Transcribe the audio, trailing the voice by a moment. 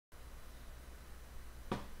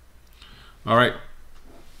All right.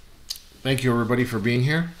 Thank you, everybody, for being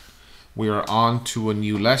here. We are on to a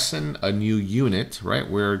new lesson, a new unit, right?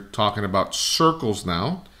 We're talking about circles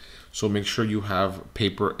now. So make sure you have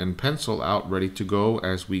paper and pencil out ready to go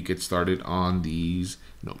as we get started on these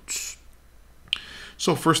notes.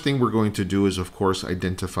 So first thing we're going to do is, of course,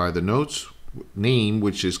 identify the notes name,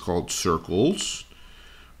 which is called circles,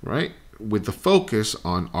 right? With the focus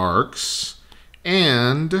on arcs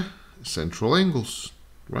and central angles,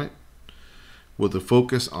 right? With a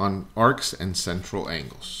focus on arcs and central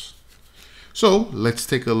angles. So let's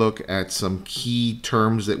take a look at some key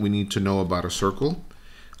terms that we need to know about a circle.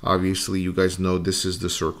 Obviously, you guys know this is the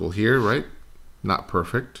circle here, right? Not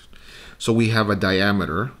perfect. So we have a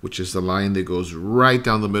diameter, which is the line that goes right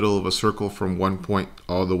down the middle of a circle from one point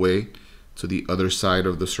all the way to the other side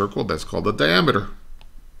of the circle. That's called a diameter.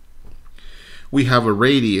 We have a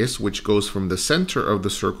radius, which goes from the center of the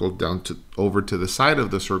circle down to over to the side of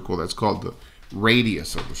the circle. That's called the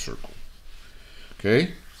radius of the circle.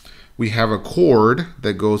 Okay, we have a chord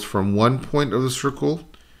that goes from one point of the circle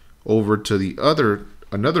over to the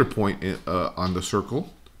another point on the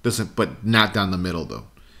circle. But not down the middle though,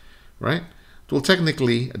 right? Well,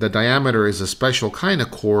 technically, the diameter is a special kind of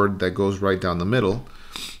chord that goes right down the middle,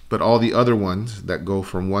 but all the other ones that go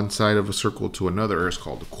from one side of a circle to another is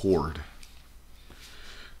called a chord.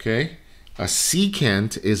 Okay, a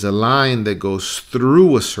secant is a line that goes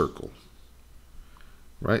through a circle.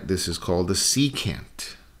 Right? This is called a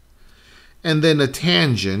secant. And then a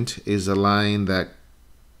tangent is a line that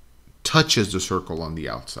touches the circle on the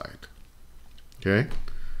outside. Okay?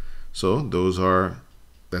 So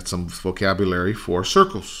that's some vocabulary for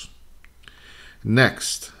circles.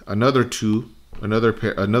 Next, another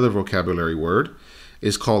vocabulary word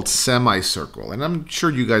is called semicircle. And I'm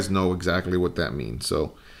sure you guys know exactly what that means.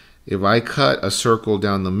 So if I cut a circle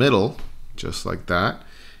down the middle, just like that,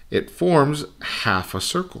 it forms half a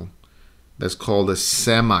circle. That's called a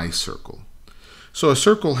semicircle. So a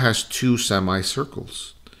circle has two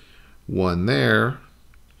semicircles. One there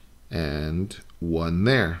and one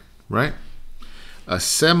there, right? A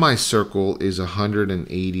semicircle is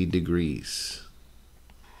 180 degrees.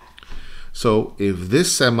 So if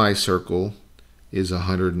this semicircle is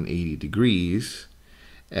 180 degrees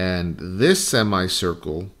and this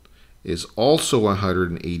semicircle is also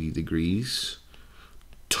 180 degrees,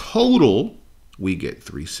 total, we get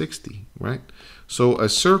 360, right? So a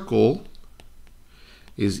circle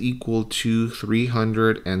is equal to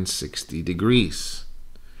 360 degrees.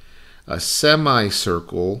 A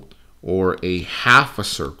semicircle, or a half a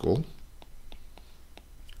circle,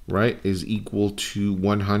 right, is equal to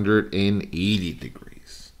 180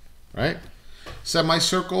 degrees, right?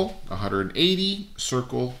 Semicircle, 180,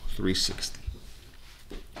 circle, 360.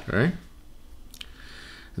 Okay?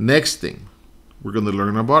 Next thing, we're going to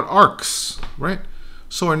learn about arcs, right?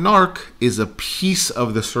 So an arc is a piece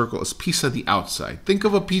of the circle, it's a piece of the outside. Think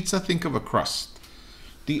of a pizza, think of a crust.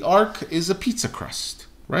 The arc is a pizza crust,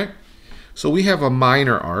 right? So we have a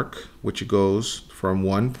minor arc, which goes from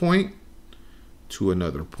one point to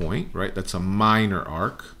another point, right? That's a minor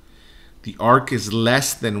arc. The arc is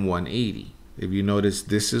less than 180. If you notice,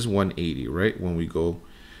 this is 180, right? When we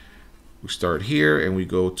start here and we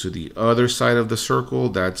go to the other side of the circle,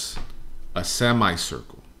 that's a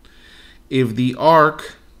semicircle. If the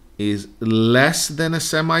arc is less than a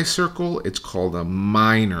semicircle, it's called a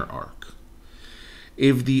minor arc.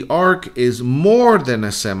 If the arc is more than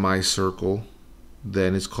a semicircle,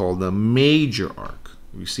 then it's called a major arc.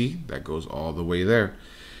 You see, that goes all the way there.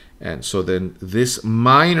 And so then this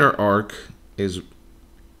minor arc is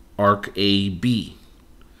arc AB.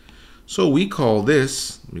 So we call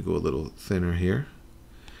this, let me go a little thinner here.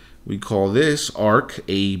 We call this arc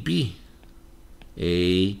AB.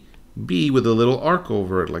 AB with a little arc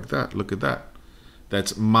over it like that. Look at that.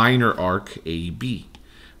 That's minor arc AB.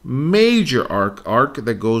 Major arc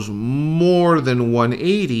that goes more than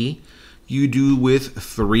 180, you do with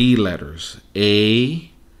three letters.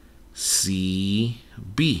 A, C,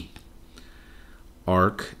 B.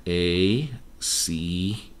 Arc A,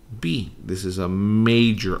 C, B. This is a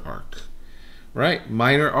major arc, right?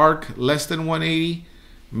 Minor arc less than 180,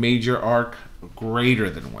 major arc greater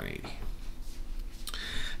than 180.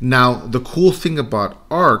 Now, the cool thing about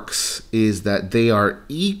arcs is that they are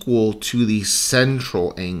equal to the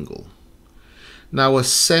central angle. Now, a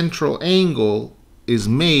central angle is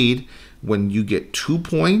made when you get 2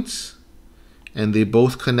 points and they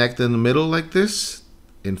both connect in the middle like this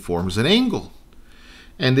and forms an angle.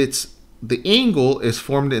 And the angle is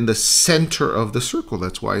formed in the center of the circle.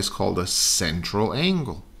 That's why it's called a central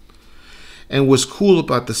angle. And what's cool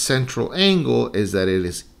about the central angle is that it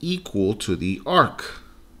is equal to the arc.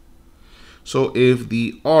 So if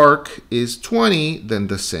the arc is 20, then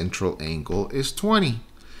the central angle is 20.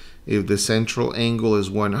 If the central angle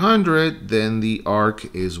is 100, then the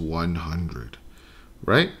arc is 100,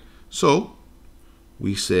 right? So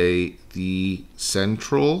we say the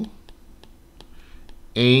central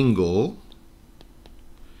angle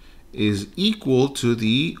is equal to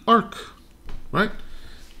the arc, right?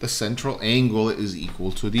 The central angle is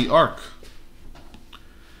equal to the arc,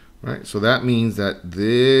 right? So that means that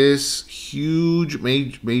this huge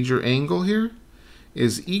major angle here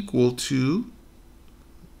is equal to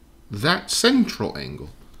that central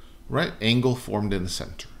angle, right? Angle formed in the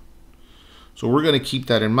center. So we're going to keep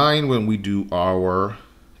that in mind when we do our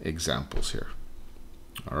examples here.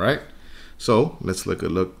 All right. So let's take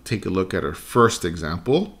a look at our first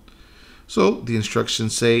example. So the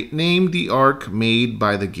instructions say, name the arc made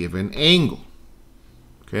by the given angle.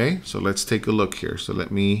 Okay, so let's take a look here. So let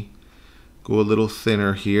me go a little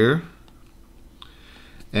thinner here.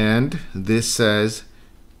 And this says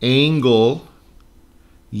angle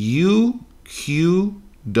UQW.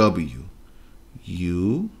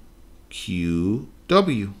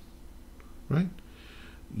 UQW, right?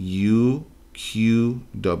 UQW.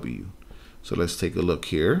 So let's take a look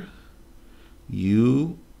here.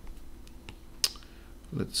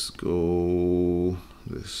 Let's go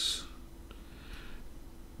this.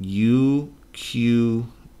 UQW.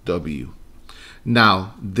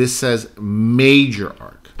 Now, this says major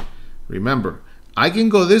arc. Remember, I can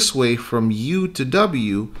go this way from U to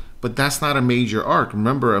W, but that's not a major arc.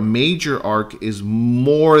 Remember, a major arc is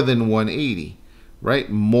more than 180, right?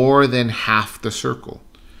 More than half the circle.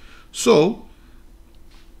 So,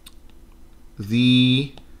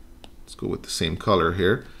 let's go with the same color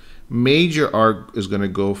here. Major arc is going to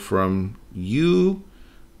go from U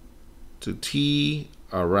to T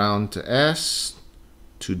around to S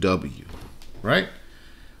to W, right?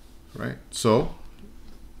 Right. So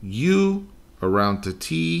U around to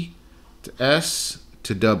T to S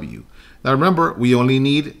to W. Now remember, we only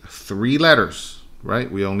need 3 letters,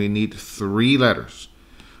 right? We only need 3 letters.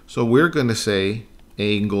 So we're going to say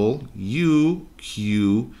angle UQW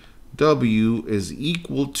is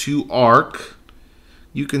equal to arc.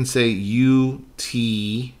 You can say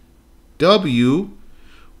UTW,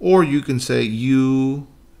 or you can say USW.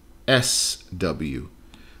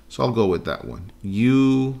 So I'll go with that one,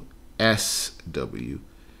 USW.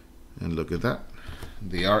 And look at that.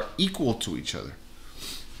 They are equal to each other.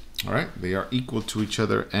 All right, they are equal to each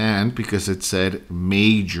other, and because it said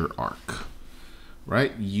major arc,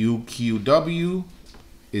 right? UQW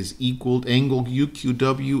is equal, angle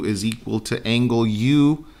UQW is equal to angle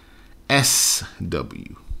USW.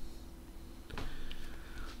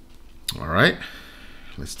 All right,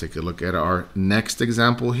 let's take a look at our next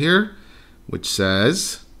example here, which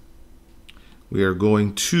says we are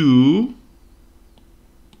going to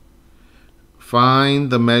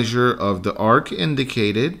find the measure of the arc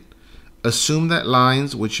indicated. Assume that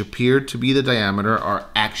lines which appear to be the diameter are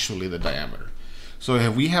actually the diameter. So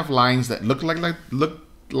if we have lines that look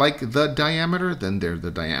like the diameter, then they're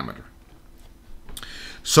the diameter.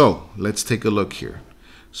 So let's take a look here.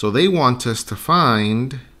 So they want us to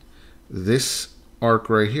find this arc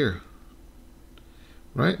right here,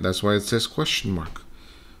 right? That's why it says question mark.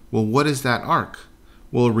 Well, what is that arc?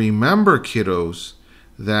 Well, remember, kiddos,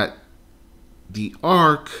 that the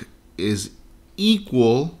arc is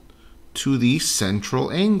equal to the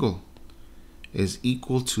central angle. Is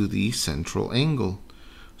equal to the central angle.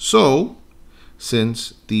 So,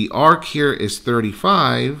 since the arc here is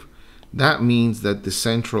 35, that means that the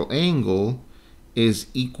central angle is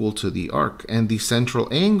equal to the arc. And the central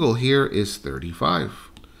angle here is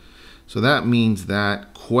 35. So that means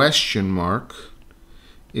that question mark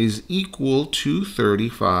is equal to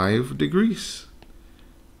 35 degrees.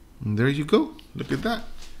 And there you go. Look at that.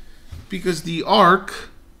 Because the arc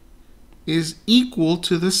is equal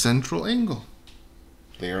to the central angle.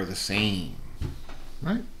 They are the same,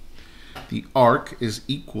 right? The arc is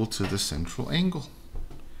equal to the central angle.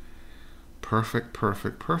 Perfect,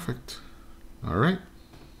 perfect, perfect. All right.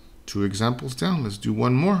 2 examples down. Let's do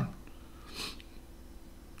one more.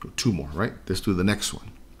 2 more, right? Let's do the next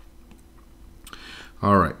one.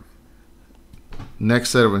 All right.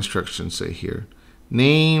 Next set of instructions say here,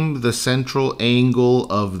 name the central angle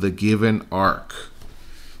of the given arc.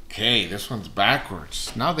 Okay, this one's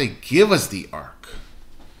backwards. Now they give us the arc,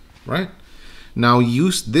 right? Now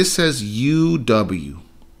this says UW.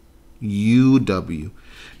 UW.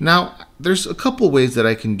 Now, there's a couple ways that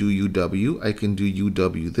I can do UW. I can do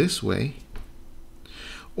UW this way,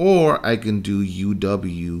 or I can do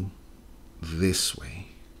UW this way.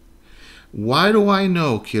 Why do I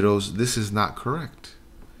know, kiddos, this is not correct?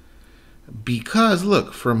 Because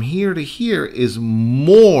look, from here to here is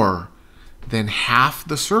more than half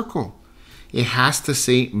the circle. It has to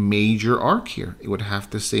say major arc here. It would have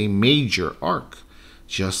to say major arc.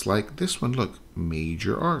 Just like this one, look,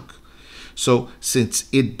 major arc. So since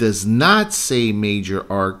it does not say major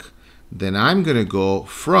arc, then I'm going to go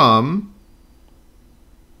from,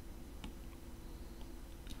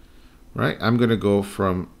 right? I'm going to go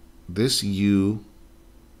from this U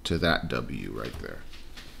to that W right there,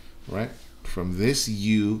 right? From this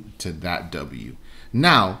U to that W.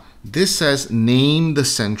 Now, this says name the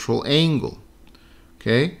central angle,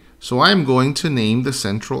 okay? So I'm going to name the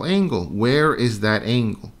central angle. Where is that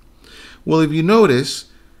angle? Well, if you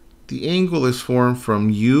notice, the angle is formed from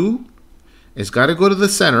U. It's got to go to the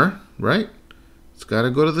center, right? It's got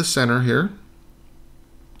to go to the center here.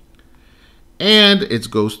 And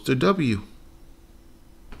it goes to W.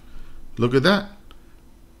 Look at that.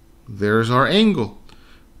 There's our angle.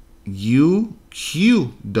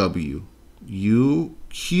 UQW.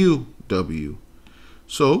 UQW.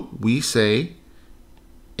 So we say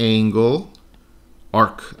angle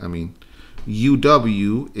arc.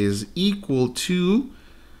 UW is equal to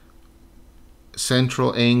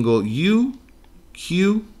central angle UQW.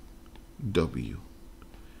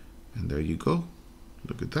 And there you go.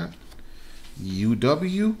 Look at that.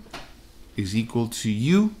 UW is equal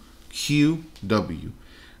to UQW.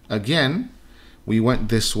 Again, we went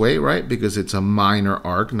this way, right? Because it's a minor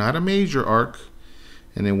arc, not a major arc.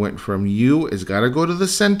 And it went from U, it's got to go to the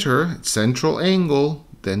center, central angle,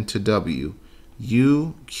 then to W.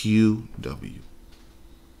 UQW.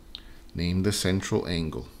 Name the central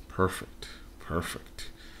angle. Perfect. Perfect.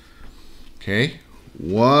 Okay.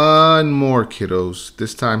 One more, kiddos.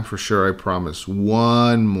 This time for sure, I promise.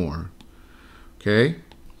 One more. Okay.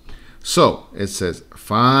 So it says,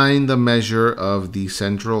 find the measure of the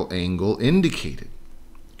central angle indicated.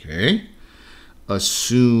 Okay.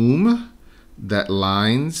 Assume that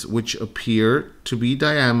lines which appear to be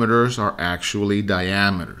diameters are actually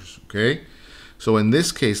diameters. Okay. So in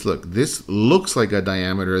this case, look, this looks like a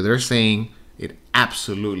diameter. They're saying it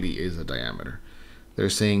absolutely is a diameter. They're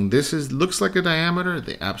saying this looks like a diameter.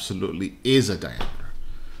 They absolutely is a diameter.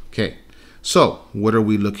 Okay. So what are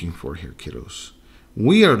we looking for here, kiddos?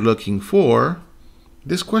 We are looking for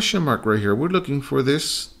this question mark right here. We're looking for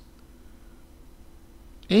this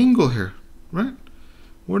angle here, right?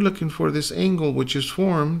 We're looking for this angle which is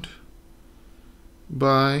formed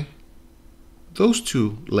by those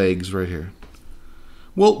two legs right here.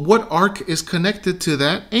 Well, what arc is connected to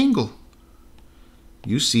that angle?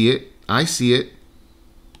 You see it. I see it.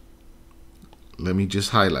 Let me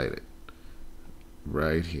just highlight it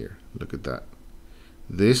right here. Look at that.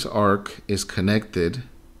 This arc is connected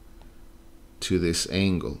to this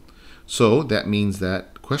angle. So that means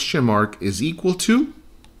that question mark is equal to,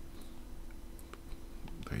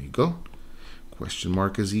 there you go, question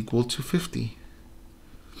mark is equal to 50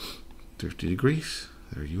 degrees.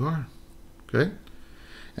 There you are. Okay.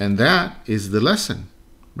 And that is the lesson,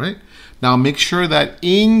 right? Now make sure that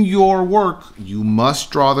in your work, you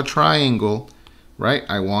must draw the triangle, right?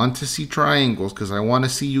 I want to see triangles because I want to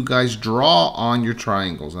see you guys draw on your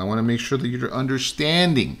triangles. I want to make sure that you're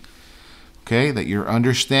understanding, okay, that you're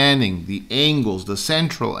understanding the angles, the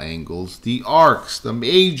central angles, the arcs, the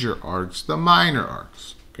major arcs, the minor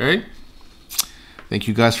arcs, okay? Thank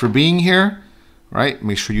you guys for being here, right?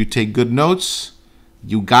 Make sure you take good notes.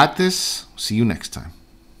 You got this. See you next time.